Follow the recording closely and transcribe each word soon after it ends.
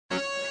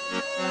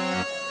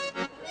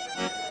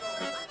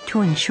To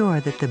ensure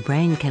that the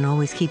brain can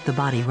always keep the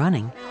body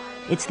running,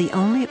 it's the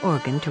only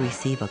organ to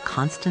receive a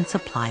constant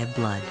supply of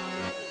blood,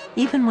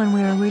 even when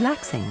we are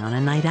relaxing on a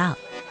night out.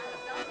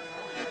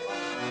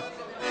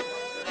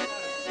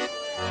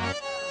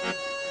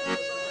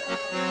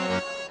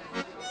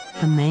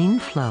 The main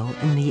flow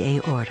in the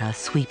aorta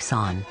sweeps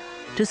on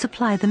to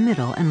supply the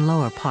middle and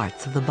lower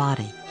parts of the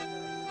body.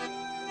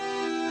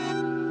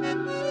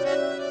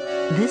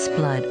 This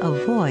blood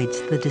avoids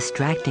the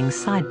distracting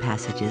side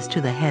passages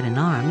to the head and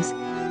arms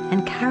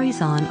and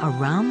carries on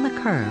around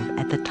the curve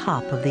at the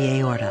top of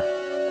the aorta.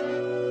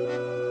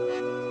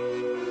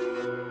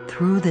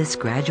 Through this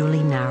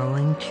gradually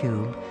narrowing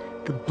tube,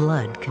 the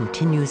blood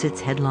continues its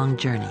headlong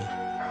journey,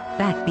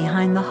 back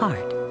behind the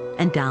heart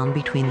and down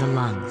between the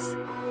lungs.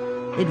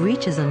 It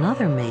reaches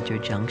another major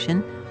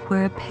junction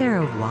where a pair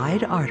of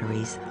wide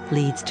arteries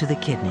leads to the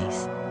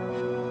kidneys.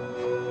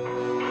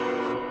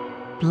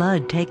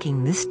 Blood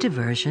taking this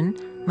diversion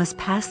must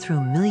pass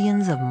through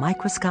millions of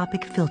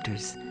microscopic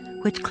filters,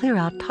 which clear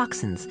out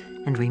toxins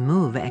and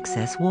remove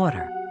excess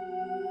water.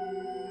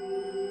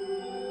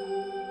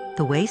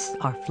 The wastes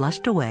are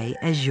flushed away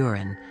as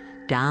urine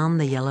down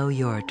the yellow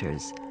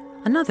ureters,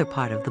 another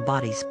part of the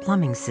body's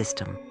plumbing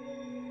system.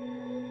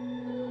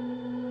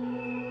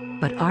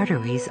 But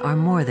arteries are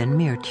more than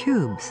mere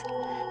tubes.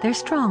 Their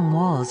strong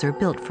walls are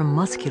built from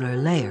muscular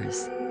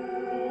layers.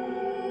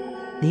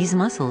 These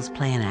muscles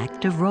play an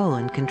active role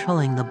in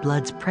controlling the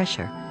blood's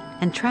pressure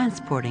and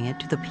transporting it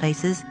to the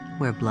places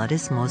where blood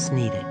is most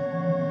needed.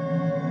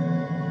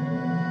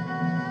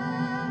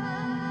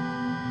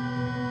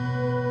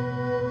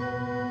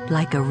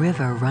 Like a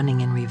river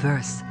running in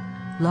reverse,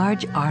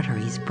 large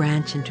arteries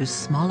branch into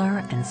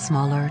smaller and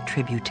smaller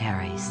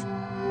tributaries.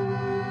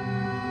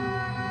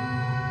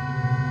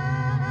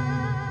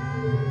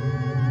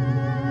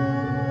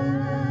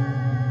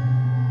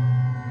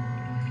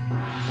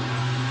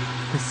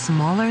 The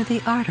smaller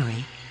the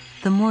artery,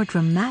 the more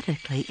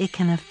dramatically it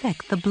can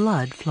affect the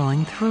blood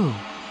flowing through.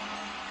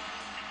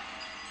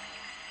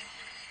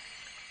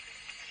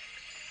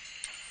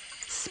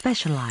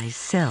 Specialized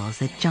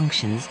cells at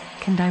junctions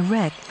can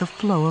direct the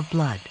flow of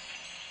blood.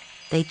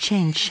 They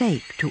change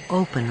shape to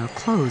open or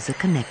close a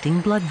connecting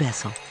blood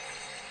vessel.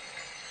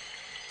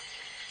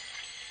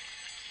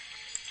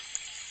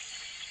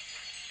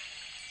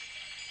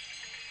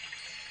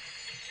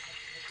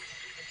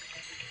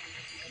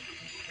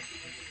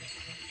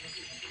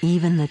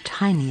 Even the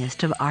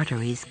tiniest of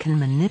arteries can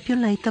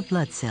manipulate the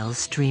blood cells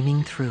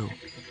streaming through.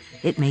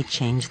 It may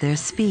change their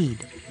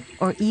speed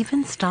or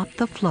even stop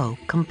the flow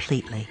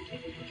completely.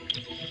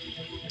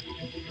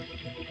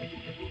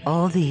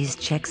 All these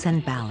checks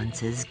and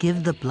balances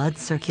give the blood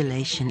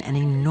circulation an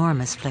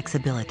enormous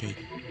flexibility.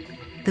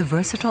 The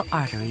versatile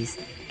arteries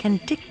can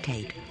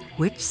dictate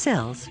which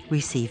cells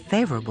receive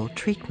favorable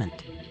treatment.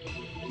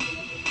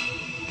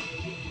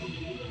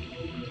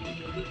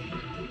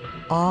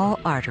 All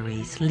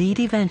arteries lead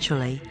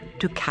eventually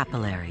to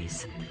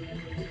capillaries.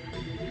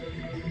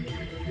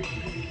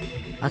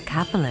 A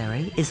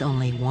capillary is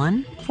only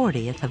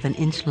 1/40th of an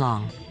inch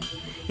long,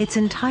 its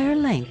entire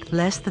length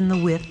less than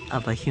the width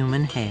of a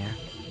human hair.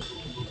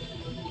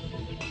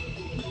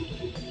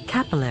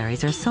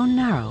 Capillaries are so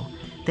narrow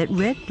that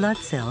red blood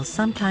cells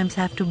sometimes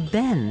have to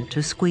bend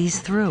to squeeze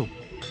through.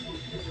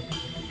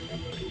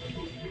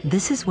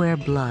 This is where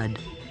blood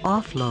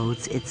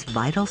offloads its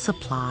vital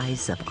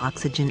supplies of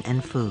oxygen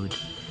and food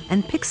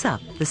and picks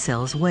up the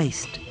cell's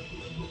waste.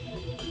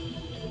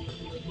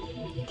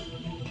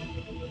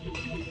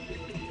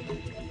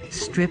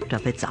 Stripped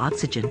of its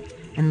oxygen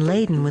and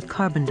laden with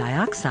carbon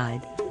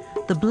dioxide,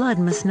 the blood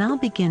must now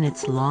begin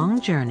its long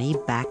journey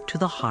back to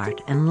the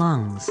heart and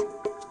lungs.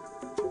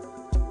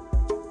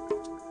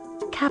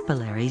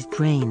 Capillaries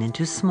drain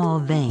into small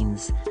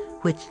veins,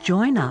 which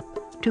join up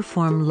to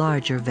form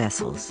larger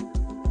vessels.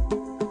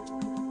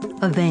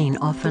 A vein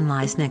often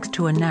lies next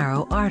to a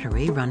narrow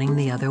artery running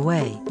the other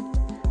way.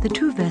 The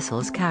two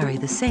vessels carry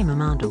the same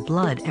amount of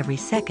blood every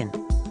second.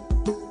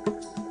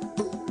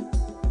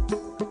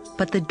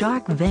 But the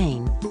dark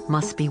vein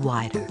must be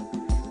wider.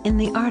 In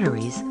the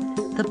arteries,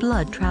 the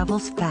blood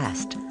travels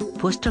fast,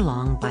 pushed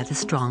along by the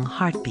strong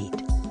heartbeat.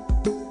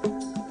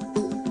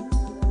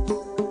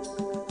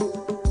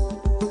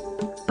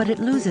 But it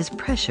loses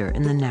pressure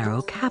in the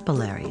narrow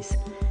capillaries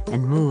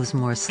and moves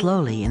more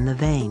slowly in the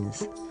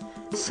veins.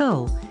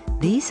 So,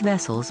 these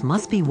vessels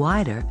must be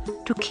wider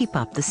to keep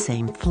up the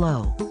same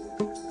flow.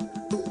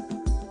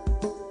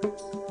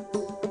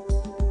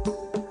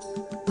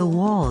 The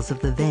walls of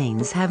the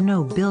veins have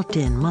no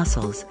built-in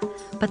muscles,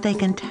 but they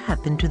can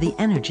tap into the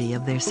energy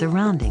of their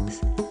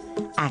surroundings.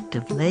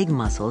 Active leg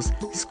muscles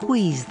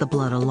squeeze the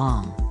blood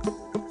along.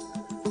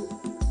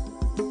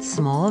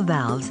 Small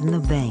valves in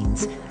the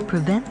veins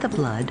prevent the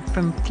blood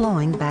from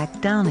flowing back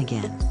down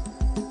again.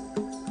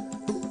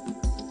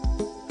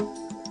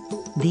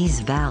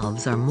 These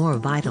valves are more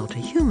vital to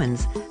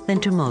humans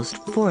than to most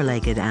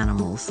four-legged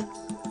animals.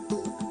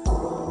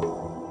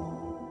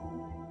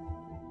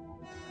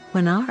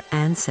 When our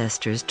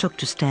ancestors took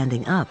to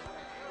standing up,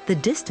 The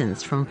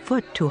distance from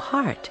foot to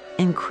heart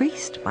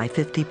increased by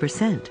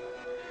 50%.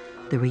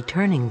 The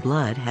returning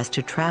blood has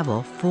to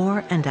travel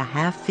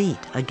 4.5 feet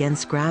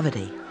against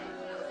gravity.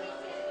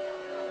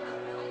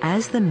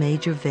 As the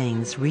major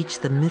veins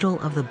reach the middle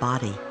of the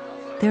body,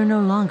 they're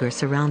no longer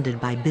surrounded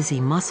by busy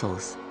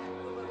muscles.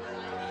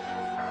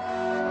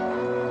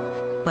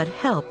 But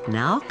help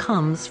now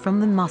comes from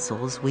the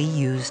muscles we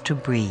use to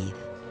breathe.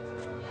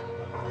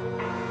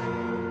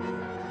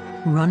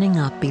 Running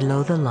up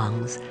below the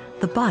lungs,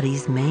 the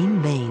body's main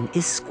vein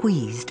is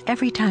squeezed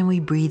every time we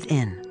breathe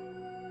in.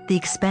 The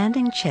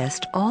expanding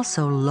chest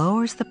also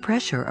lowers the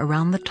pressure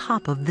around the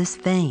top of this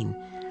vein,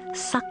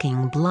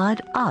 sucking blood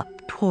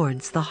up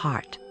towards the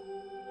heart.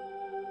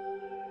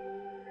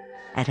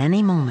 At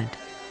any moment,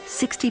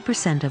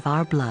 60% of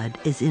our blood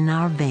is in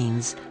our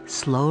veins,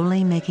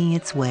 slowly making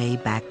its way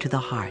back to the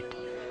heart.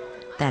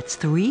 That's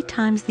 3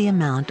 times the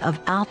amount of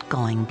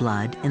outgoing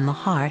blood in the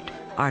heart,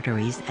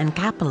 arteries, and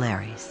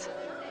capillaries.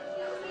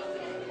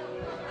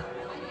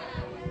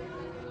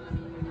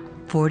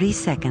 40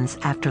 seconds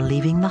after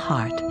leaving the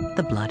heart,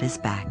 the blood is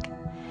back.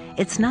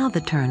 It's now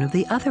the turn of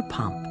the other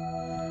pump.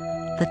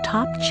 The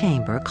top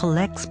chamber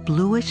collects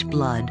bluish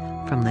blood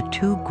from the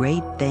 2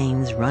 great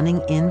veins running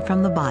in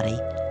from the body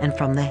and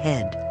from the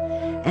head,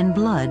 and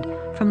blood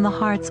from the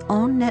heart's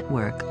own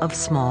network of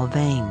small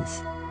veins.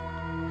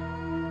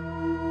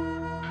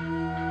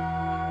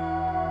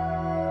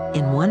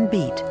 In one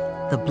beat,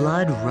 the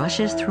blood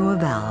rushes through a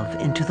valve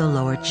into the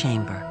lower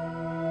chamber.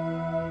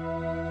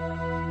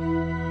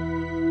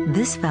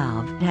 This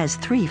valve has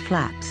 3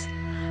 flaps,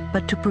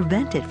 but to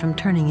prevent it from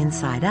turning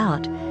inside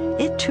out,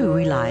 it too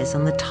relies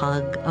on the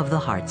tug of the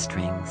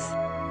heartstrings.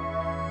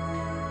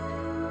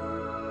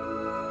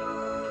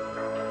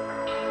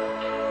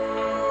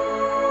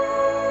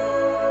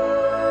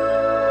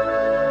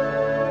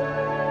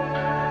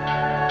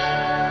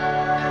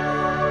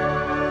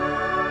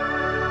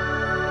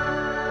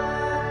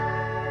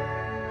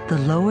 The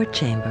lower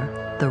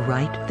chamber, the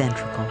right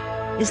ventricle,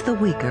 is the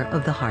weaker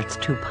of the heart's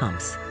 2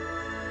 pumps.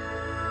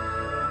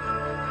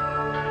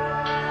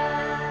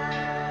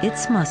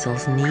 Its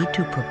muscles need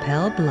to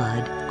propel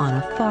blood on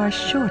a far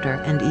shorter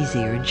and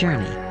easier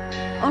journey,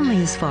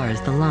 only as far as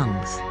the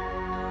lungs.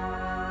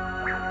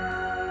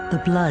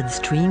 The blood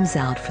streams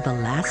out for the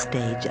last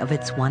stage of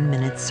its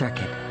 1-minute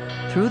circuit,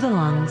 through the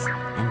lungs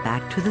and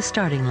back to the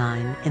starting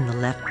line in the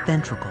left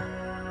ventricle.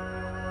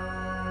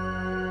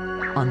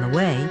 On the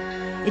way,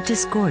 it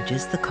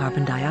disgorges the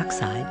carbon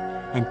dioxide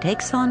and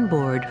takes on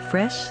board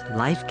fresh,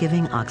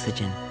 life-giving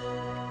oxygen.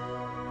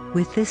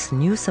 With this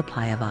new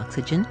supply of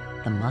oxygen,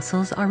 the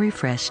muscles are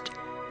refreshed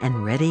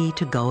and ready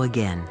to go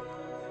again.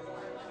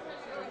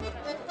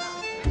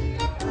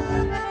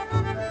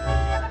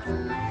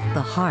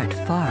 The heart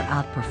far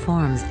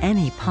outperforms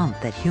any pump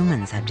that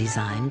humans have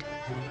designed.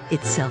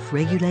 It's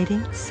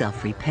self-regulating,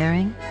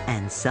 self-repairing,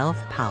 and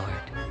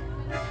self-powered.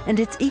 And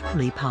it's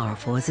equally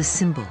powerful as a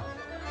symbol.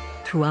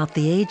 Throughout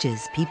the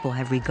ages, people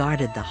have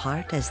regarded the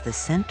heart as the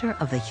center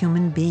of the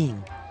human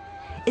being.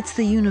 It's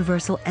the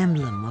universal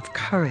emblem of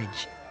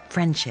courage,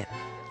 friendship,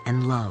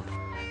 and love.